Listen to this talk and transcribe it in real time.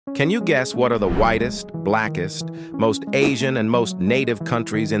Can you guess what are the whitest, blackest, most Asian, and most native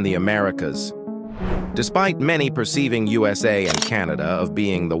countries in the Americas? Despite many perceiving USA and Canada of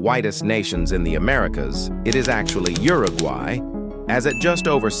being the whitest nations in the Americas, it is actually Uruguay, as at just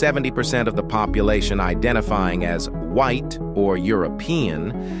over 70% of the population identifying as white or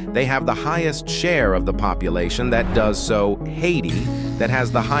European, they have the highest share of the population that does so. Haiti, that has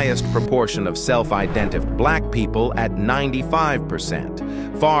the highest proportion of self-identified black people at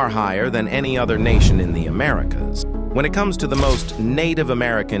 95%, far higher than any other nation in the Americas. When it comes to the most Native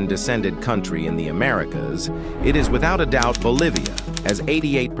American descended country in the Americas, it is without a doubt Bolivia, as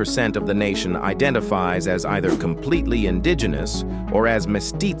 88% of the nation identifies as either completely indigenous or as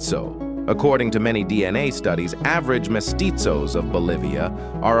mestizo. According to many DNA studies, average mestizos of Bolivia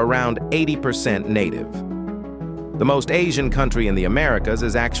are around 80% native. The most Asian country in the Americas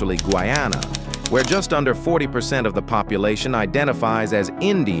is actually Guyana, where just under 40% of the population identifies as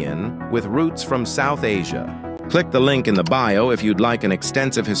Indian with roots from South Asia. Click the link in the bio if you'd like an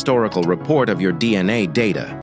extensive historical report of your DNA data.